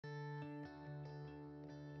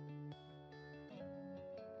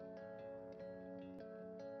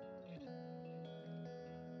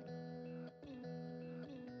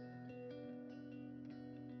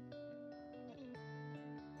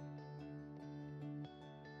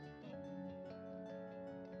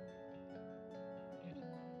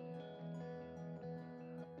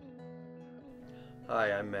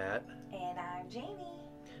Hi, I'm Matt. And I'm Jamie.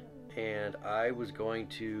 And I was going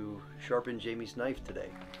to sharpen Jamie's knife today.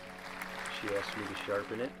 She asked me to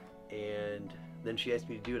sharpen it, and then she asked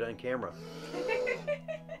me to do it on camera.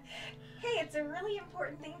 Hey, it's a really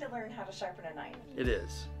important thing to learn how to sharpen a knife. It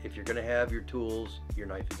is. If you're going to have your tools, your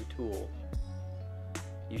knife is a tool,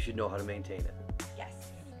 you should know how to maintain it.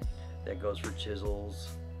 Yes. That goes for chisels,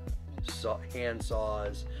 hand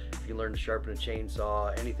saws. If you learn to sharpen a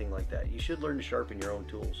chainsaw, anything like that. You should learn to sharpen your own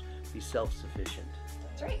tools. Be self-sufficient.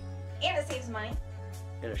 That's right. And it saves money.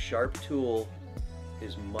 And a sharp tool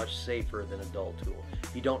is much safer than a dull tool.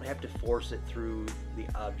 You don't have to force it through the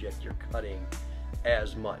object you're cutting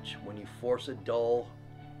as much. When you force a dull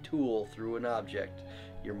tool through an object,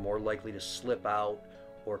 you're more likely to slip out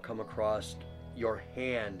or come across your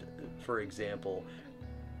hand, for example,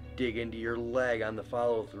 dig into your leg on the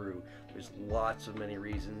follow through. There's lots of many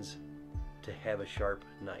reasons to have a sharp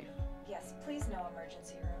knife. Yes, please no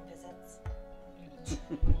emergency room visits.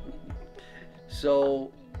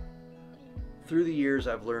 So through the years,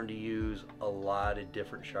 I've learned to use a lot of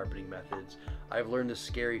different sharpening methods. I've learned the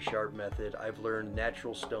scary sharp method. I've learned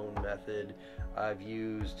natural stone method. I've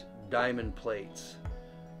used diamond plates.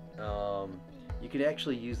 You can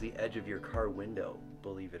actually use the edge of your car window,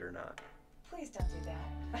 believe it or not. Please don't do that.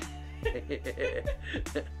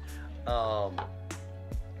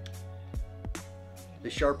 The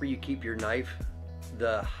sharper you keep your knife,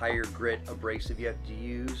 the higher grit abrasive you have to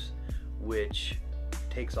use, which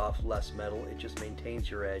takes off less metal. It just maintains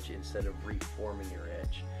your edge instead of reforming your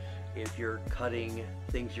edge. If you're cutting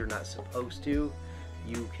things you're not supposed to,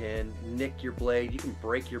 you can nick your blade. You can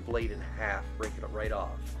break your blade in half, break it right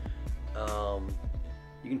off.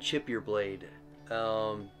 You can chip your blade.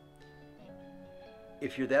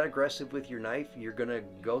 If you're that aggressive with your knife, you're going to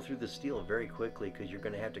go through the steel very quickly because you're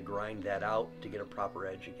going to have to grind that out to get a proper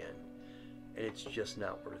edge again. And it's just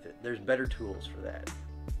not worth it. There's better tools for that.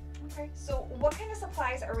 Okay, so what kind of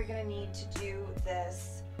supplies are we going to need to do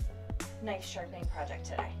this knife sharpening project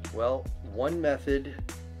today? Well, one method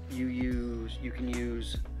you can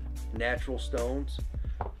use natural stones,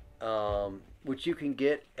 which you can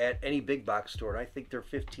get at any big box store. And I think they're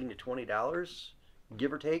 $15 to $20,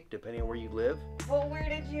 give or take, depending on where you live. Well, where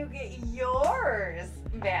did you get yours,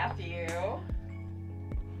 Matthew?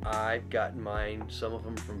 I've gotten mine, some of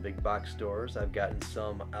them from big box stores. I've gotten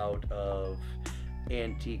some out of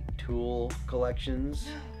antique tool collections.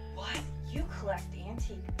 What? You collect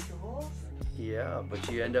antique tools? Yeah, but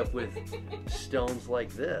you end up with stones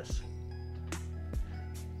like this.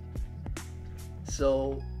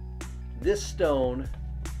 So this stone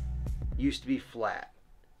used to be flat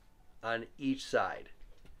on each side.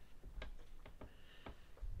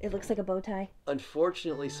 It looks like a bow tie.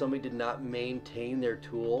 Unfortunately, somebody did not maintain their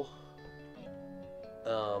tool.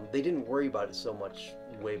 They didn't worry about it so much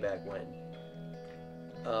way back when.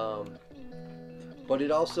 But it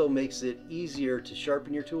also makes it easier to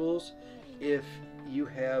sharpen your tools if you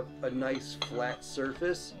have a nice flat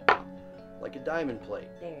surface like a diamond plate.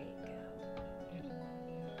 There you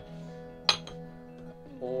go.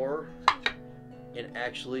 Or an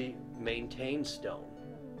actually maintained stone.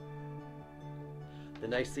 The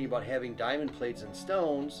nice thing about having diamond plates and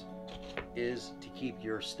stones is to keep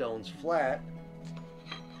your stones flat,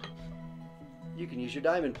 you can use your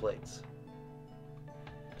diamond plates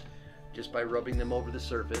just by rubbing them over the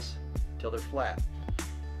surface until they're flat.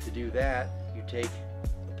 To do that, you take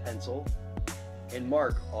a pencil and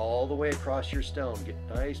mark all the way across your stone. Get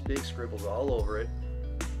nice big scribbles all over it.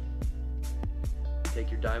 Take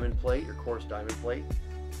your diamond plate, your coarse diamond plate,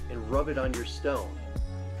 and rub it on your stone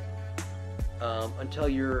until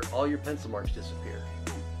all your pencil marks disappear.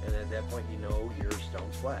 And at that point, you know your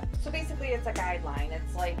stone's flat. So basically, it's a guideline.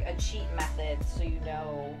 It's like a cheat method, so you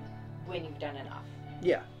know when you've done enough.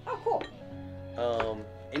 Yeah. Oh, cool.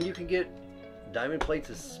 And you can get diamond plates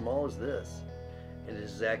as small as this. And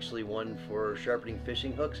this is actually one for sharpening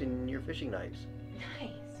fishing hooks and your fishing knives.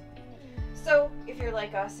 Nice. So if you're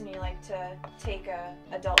like us and you like to take a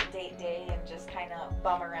adult date day and just kind of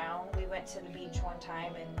bum around, we went to the beach one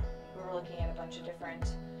time and we were looking at a bunch of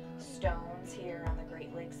different stones here on the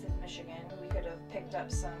Great Lakes of Michigan. We could have picked up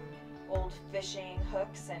some old fishing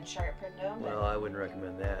hooks and sharpened them. Well, I wouldn't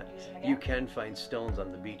recommend that. Use them again. You can find stones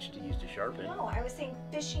on the beach to use to sharpen. No, I was saying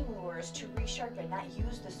fishing lures to resharpen, not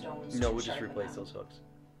use the stones. No, to we'll just sharpen replace them. those hooks.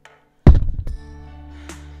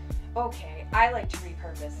 Okay, I like to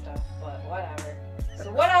repurpose stuff, but whatever. So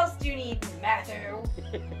what else do you need, Matthew?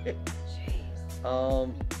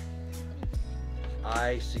 Jeez.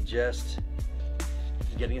 I suggest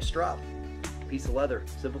getting a strap, piece of leather,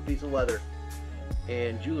 simple piece of leather,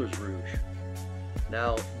 and jeweler's rouge.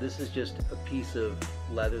 Now, this is just a piece of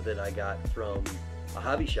leather that I got from a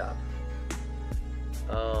hobby shop.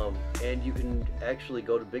 And you can actually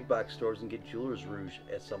go to big box stores and get jeweler's rouge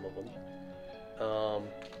at some of them.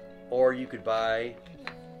 Or you could buy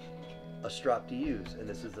a strap to use, and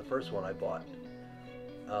this is the first one I bought.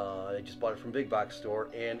 I just bought it from big box store,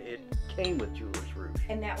 and it came with jeweler's rouge.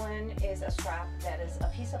 And that one is a strap that is a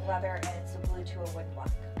piece of leather, and it's glued to a wood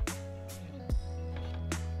block.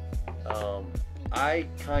 I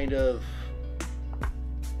kind of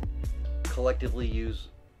collectively use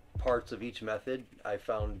parts of each method. I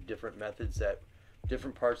found different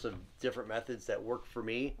parts of different methods that work for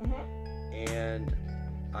me, and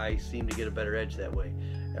I seem to get a better edge that way.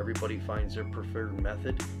 Everybody finds their preferred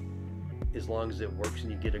method. As long as it works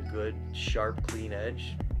and you get a good, sharp, clean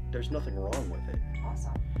edge, there's nothing wrong with it.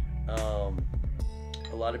 Awesome.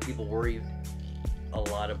 A lot of people worry a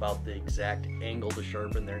lot about the exact angle to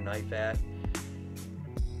sharpen their knife at.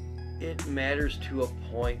 It matters to a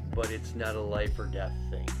point, but it's not a life or death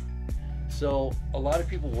thing. So a lot of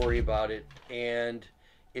people worry about it, and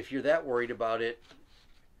if you're that worried about it,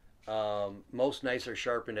 most knives are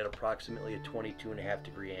sharpened at approximately a 22.5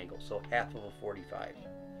 degree angle, so half of a 45.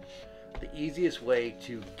 The easiest way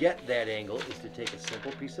to get that angle is to take a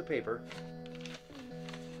simple piece of paper,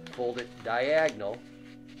 fold it diagonal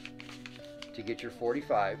to get your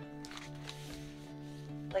 45.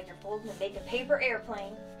 Like you're folding to make a paper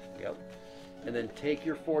airplane. Yep. And then take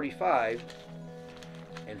your 45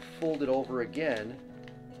 and fold it over again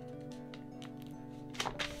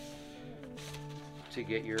to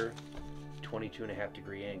get your 22.5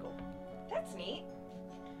 degree angle. That's neat.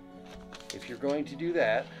 If you're going to do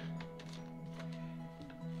that,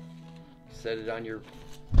 set it on your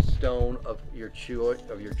stone of your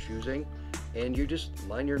choosing, and you just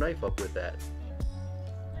line your knife up with that.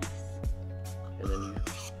 Nice. And then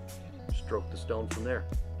you stroke the stone from there.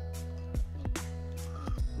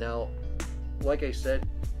 Now, like I said,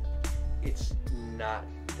 it's not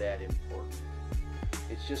that important.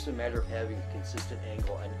 It's just a matter of having a consistent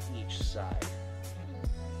angle on each side.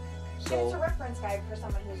 So it's a reference guide for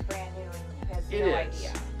someone who's brand new and has no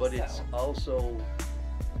idea. But it's also,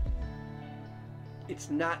 it's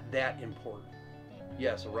not that important.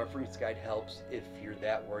 Yes, a reference guide helps if you're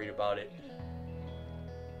that worried about it,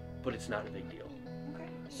 but it's not a big deal. Okay.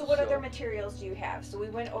 So what other materials do you have? So we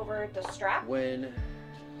went over the strap,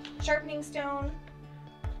 sharpening stone.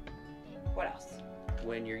 What else?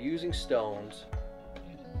 When you're using stones,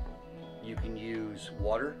 you can use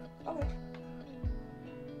water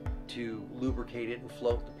to lubricate it and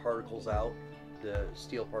float the particles out, the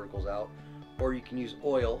steel particles out, or you can use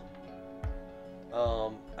oil.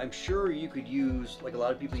 I'm sure you could use, like a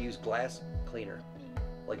lot of people use glass cleaner,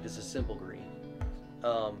 like this is Simple Green.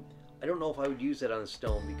 I don't know if I would use that on a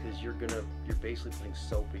stone because you're basically putting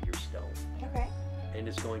soap in your stone. Okay. And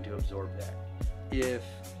it's going to absorb that. If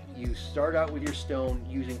you start out with your stone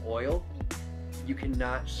using oil, you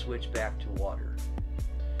cannot switch back to water.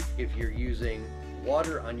 If you're using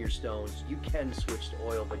water on your stones, you can switch to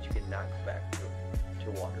oil, but you cannot go back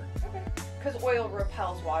to water. Okay. Because oil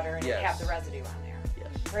repels water and you have the residue on there.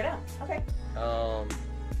 Yes. Right on. Okay.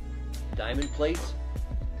 Diamond plates,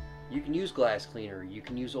 you can use glass cleaner, you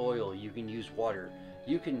can use oil, you can use water.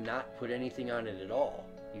 You cannot put anything on it at all.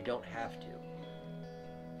 You don't have to.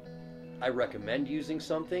 I recommend using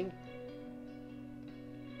something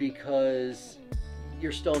because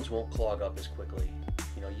your stones won't clog up as quickly.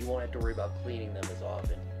 You know, you won't have to worry about cleaning them as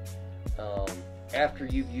often. After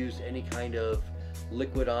you've used any kind of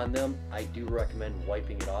liquid on them, I do recommend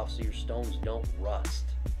wiping it off so your stones don't rust.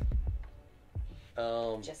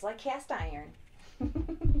 Just like cast iron.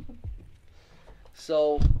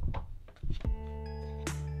 So,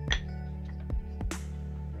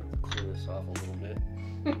 clear this off a little bit.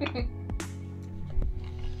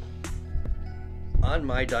 On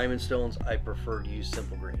my diamond stones, I prefer to use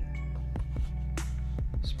Simple Green.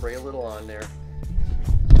 Spray a little on there.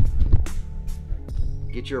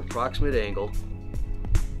 Get your approximate angle.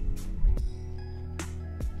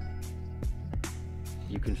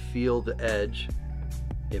 You can feel the edge.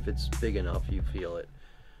 If it's big enough, you feel it.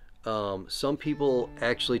 Some people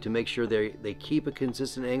actually, to make sure they keep a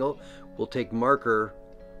consistent angle, will take marker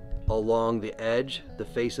along the edge, the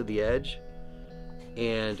face of the edge,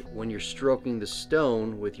 and when you're stroking the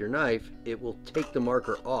stone with your knife, it will take the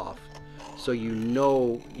marker off, so you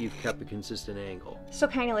know you've kept a consistent angle. So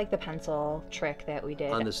kind of like the pencil trick that we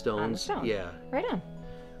did on the stones. On the stone. Yeah. Right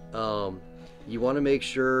on. You want to make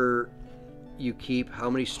sure you keep how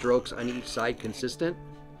many strokes on each side consistent.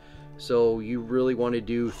 So you really want to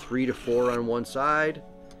do 3 to 4 on one side,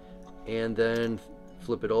 and then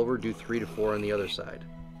Flip it over, do 3 to 4 on the other side.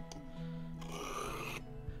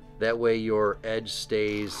 That way your edge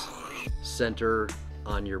stays center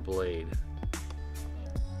on your blade.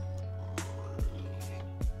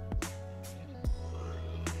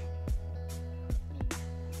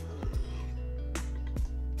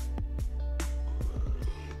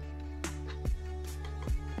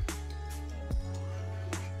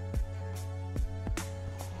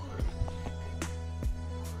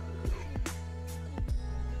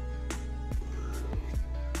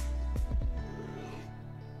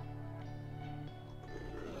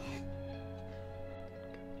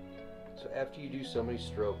 So after you do so many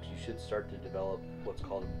strokes, you should start to develop what's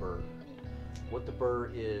called a burr. What the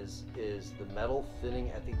burr is the metal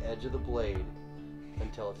thinning at the edge of the blade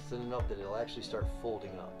until it's thin enough that it'll actually start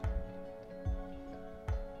folding up.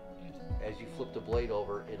 As you flip the blade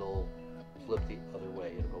over, it'll flip the other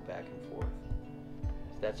way. It'll go back and forth.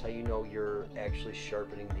 That's how you know you're actually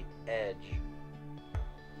sharpening the edge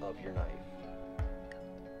of your knife.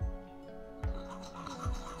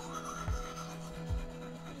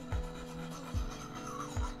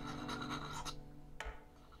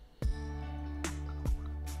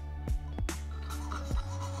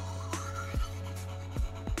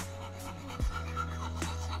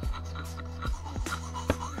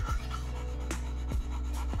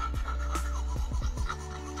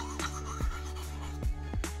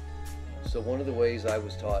 So one of the ways I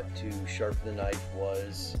was taught to sharpen the knife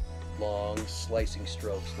was long slicing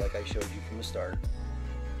strokes, like I showed you from the start.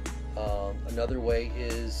 Another way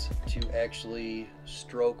is to actually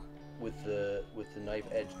stroke with the knife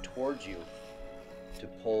edge towards you to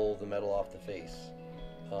pull the metal off the face.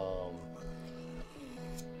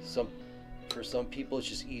 For some people, it's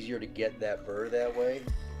just easier to get that burr that way.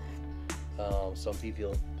 Some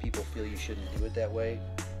people feel you shouldn't do it that way.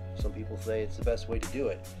 Some people say it's the best way to do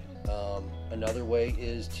it. Another way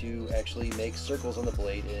is to actually make circles on the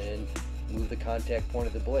blade and move the contact point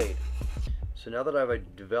of the blade. So now that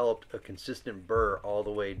I've developed a consistent burr all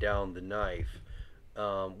the way down the knife,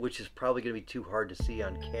 which is probably going to be too hard to see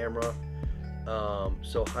on camera,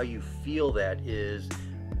 so how you feel that is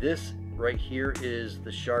this right here is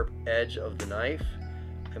the sharp edge of the knife.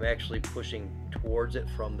 I'm actually pushing towards it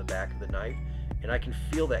from the back of the knife, and I can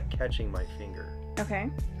feel that catching my finger.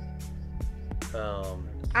 Okay.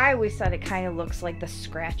 I always thought it kind of looks like the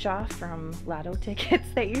scratch off from lotto tickets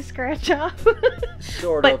that you scratch off.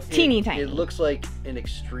 Sort but of. Teeny tiny. It looks like an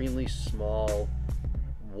extremely small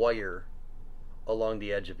wire along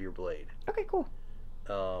the edge of your blade. Okay, cool.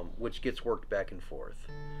 Which gets worked back and forth.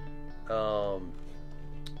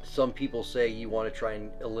 Some people say you want to try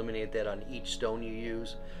and eliminate that on each stone you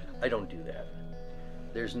use. I don't do that.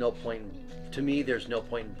 There's no point, to me, there's no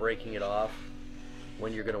point in breaking it off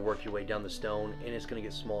when you're going to work your way down the stone, and it's going to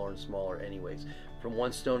get smaller and smaller anyways. From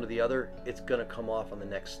one stone to the other, it's going to come off on the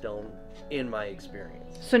next stone, in my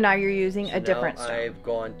experience. So now you're using a different now stone. I've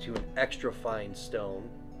gone to an extra fine stone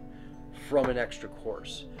from an extra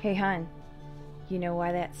coarse. Hey, hon, you know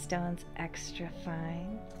why that stone's extra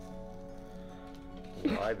fine?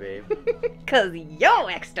 Why, babe? 'Cause you're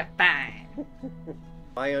extra fine.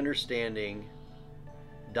 My understanding,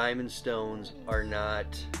 diamond stones are not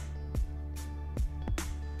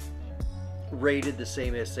rated the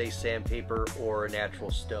same as, say, sandpaper or a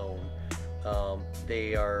natural stone.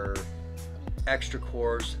 They are extra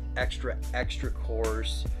coarse, extra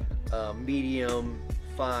coarse, medium,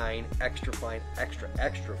 fine, extra fine,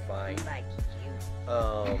 extra fine. Like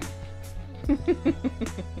you.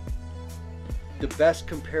 The best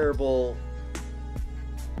comparable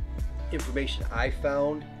information I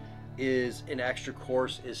found is an extra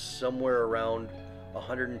coarse is somewhere around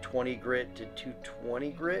 120 grit to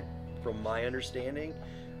 220 grit, from my understanding,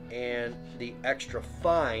 and the extra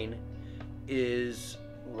fine is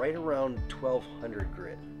right around 1200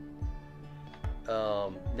 grit.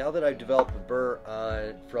 Now that I've developed a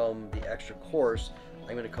burr from the extra coarse,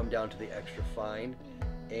 I'm going to come down to the extra fine,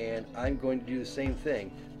 and I'm going to do the same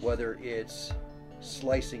thing, whether it's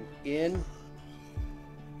slicing in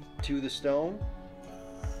to the stone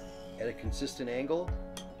at a consistent angle,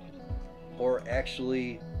 or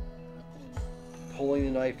actually pulling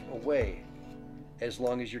the knife away, as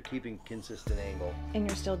long as you're keeping consistent angle. And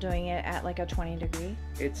you're still doing it at like a 20 degree?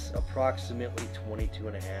 It's approximately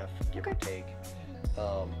 22.5, give or take.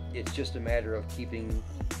 It's just a matter of keeping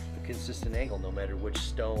a consistent angle, no matter which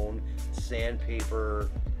stone, sandpaper,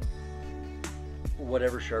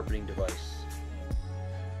 whatever sharpening device.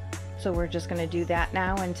 So we're just going to do that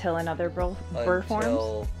now until another burr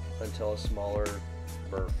forms? Until a smaller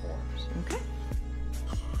burr forms. Okay.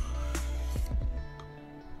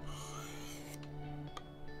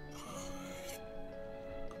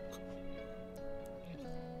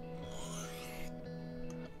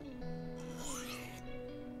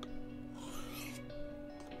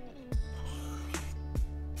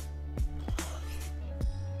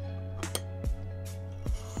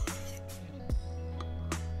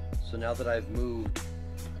 So now that I've moved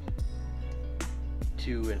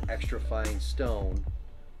to an extra fine stone,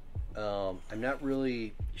 I'm not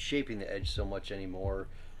really shaping the edge so much anymore,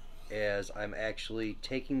 as I'm actually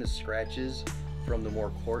taking the scratches from the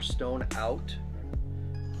more coarse stone out,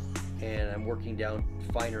 and I'm working down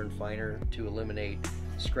finer and finer to eliminate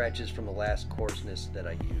scratches from the last coarseness that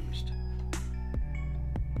I used.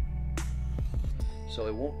 So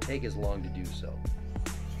it won't take as long to do so.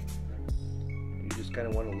 You just kind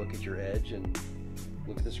of want to look at your edge and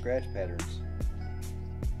look at the scratch patterns.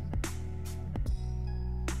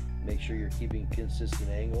 Make sure you're keeping a consistent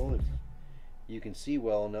angle. If you can see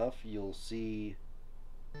well enough, you'll see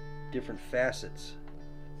different facets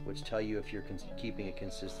which tell you if you're keeping a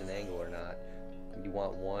consistent angle or not. You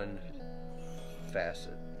want one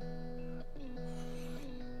facet.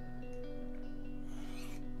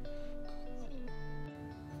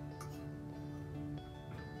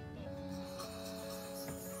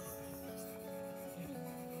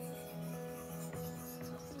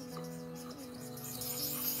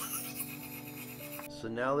 So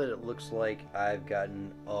now that it looks like I've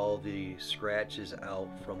gotten all the scratches out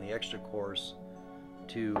from the extra coarse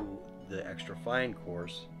to the extra fine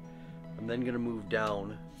coarse, I'm then going to move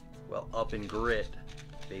down, well, up in grit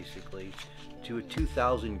basically, to a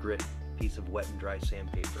 2000 grit piece of wet and dry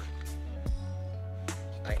sandpaper.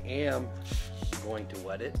 I am going to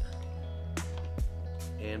wet it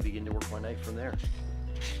and begin to work my knife from there.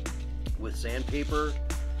 With sandpaper,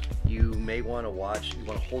 you may want to watch, you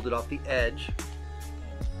want to hold it off the edge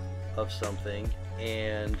of something,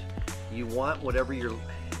 and you want whatever you're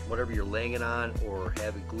laying it on or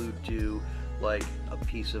have it glued to, like a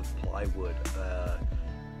piece of plywood,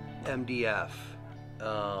 MDF,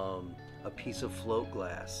 a piece of float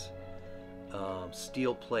glass,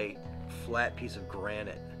 steel plate, flat piece of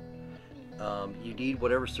granite. You need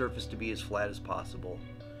whatever surface to be as flat as possible,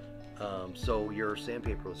 so your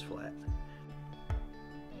sandpaper was flat.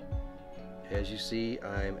 As you see,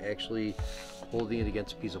 I'm actually holding it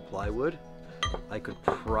against a piece of plywood. I could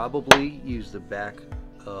probably use the back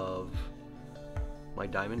of my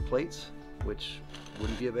diamond plates, which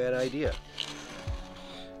wouldn't be a bad idea.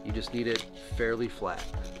 You just need it fairly flat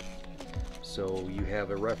so you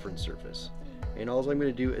have a reference surface. And all I'm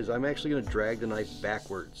going to do is I'm actually going to drag the knife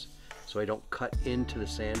backwards so I don't cut into the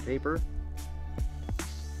sandpaper,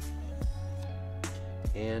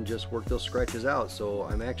 and just work those scratches out. So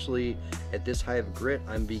I'm actually, at this high of grit,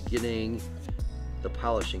 I'm beginning the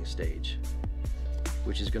polishing stage,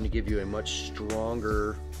 which is going to give you a much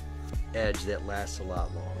stronger edge that lasts a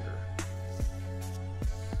lot longer.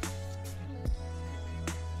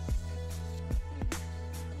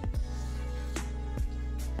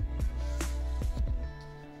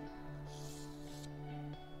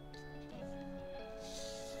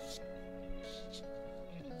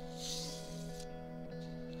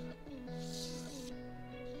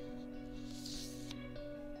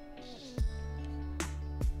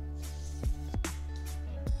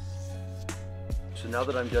 So now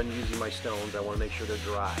that I'm done using my stones, I want to make sure they're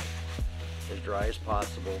dry as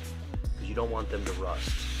possible, because you don't want them to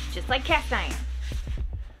rust. Just like cast iron.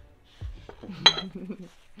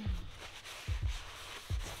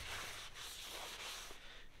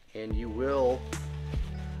 And you will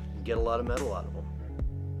get a lot of metal out of them.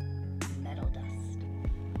 Metal dust.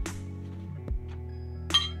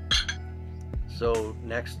 So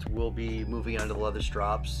next we'll be moving on to the leather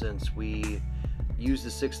strops, since we used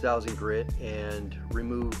the 6000 grit and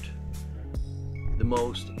removed the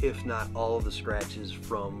most, if not all, of the scratches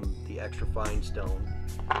from the extra fine stone.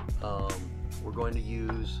 We're going to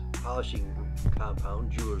use polishing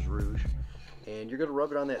compound, Jeweler's Rouge, and you're going to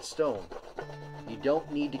rub it on that stone. You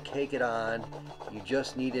don't need to cake it on, you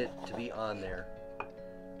just need it to be on there.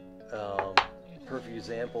 Perfect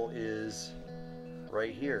example is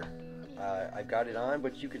right here. I've got it on,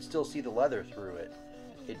 but you can still see the leather through it.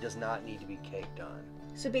 It does not need to be caked on.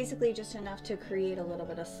 So basically just enough to create a little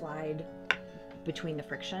bit of slide between the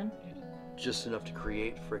friction? Just enough to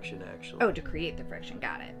create friction, actually. Oh, to create the friction,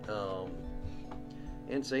 got it.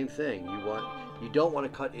 And same thing, you don't want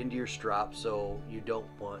to cut into your strop, so you don't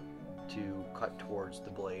want to cut towards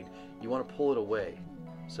the blade. You want to pull it away,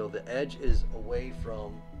 so the edge is away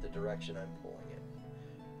from the direction I'm pulling it.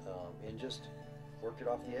 And just work it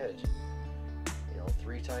off the edge.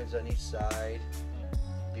 3 times on each side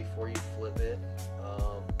before you flip it,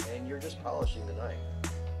 and you're just polishing the knife.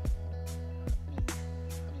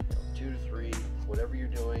 2 to 3, whatever you're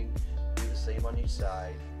doing, do the same on each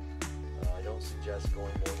side. I don't suggest going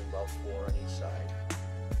more than about 4 on each side.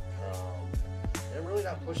 And I'm really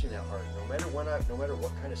not pushing that hard. No matter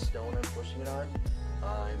what kind of stone I'm pushing it on,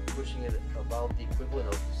 I'm pushing it about the equivalent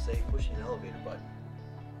of, say, pushing an elevator button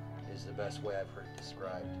is the best way I've heard it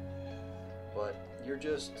described. But you're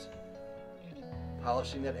just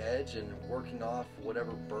polishing that edge and working off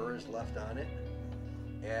whatever burr is left on it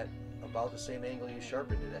at about the same angle you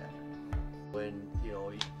sharpened it at. When, you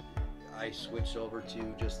know, I switched over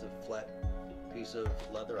to just a flat piece of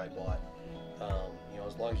leather I bought. You know,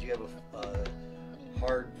 as long as you have a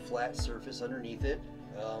hard, flat surface underneath it,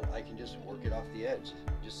 I can just work it off the edge,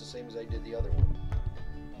 just the same as I did the other one.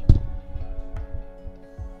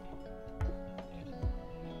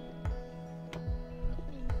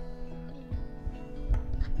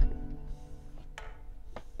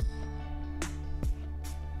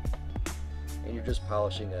 And you're just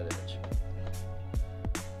polishing that edge.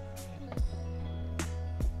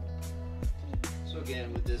 So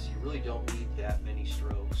again, with this, you really don't need that many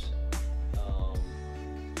strokes.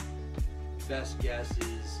 Best guess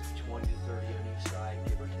is 20 to 30 on each side,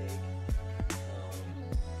 give or take.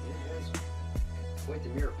 It has quite the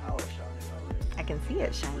mirror polish on it already. I can see it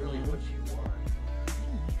That's shining. really what you want.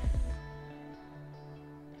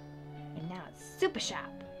 And now it's super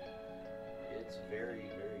sharp. It's very,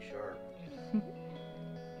 very sharp.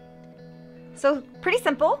 So pretty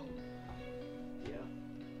simple. Yeah.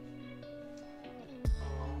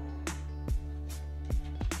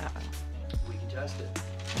 Uh-oh. We can test it.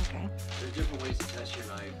 Okay. There's different ways to test your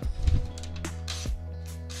knife.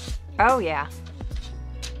 Oh yeah.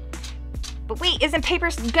 But wait, isn't paper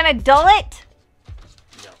gonna dull it?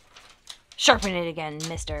 No. Sharpen it again,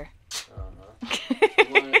 mister. You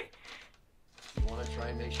want to try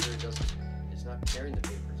and make sure it's not tearing the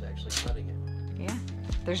paper, it's actually cutting it. Yeah.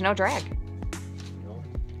 There's no drag. No?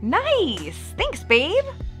 Nice. Thanks, babe.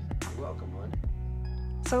 You're welcome, hon.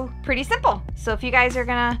 So pretty simple. So if you guys are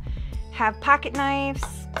gonna have pocket knives,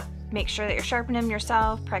 make sure that you're sharpening them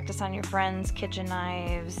yourself, practice on your friends' kitchen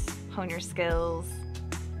knives, hone your skills.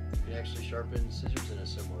 You can actually sharpen scissors in a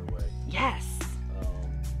similar way. Yes.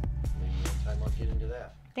 Maybe one time I'll get into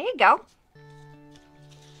that. There you go.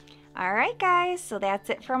 All right, guys, so that's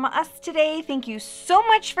it from us today. Thank you so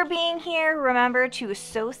much for being here. Remember to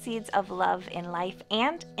sow seeds of love in life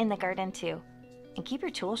and in the garden too. And keep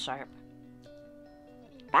your tools sharp.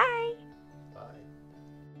 Bye.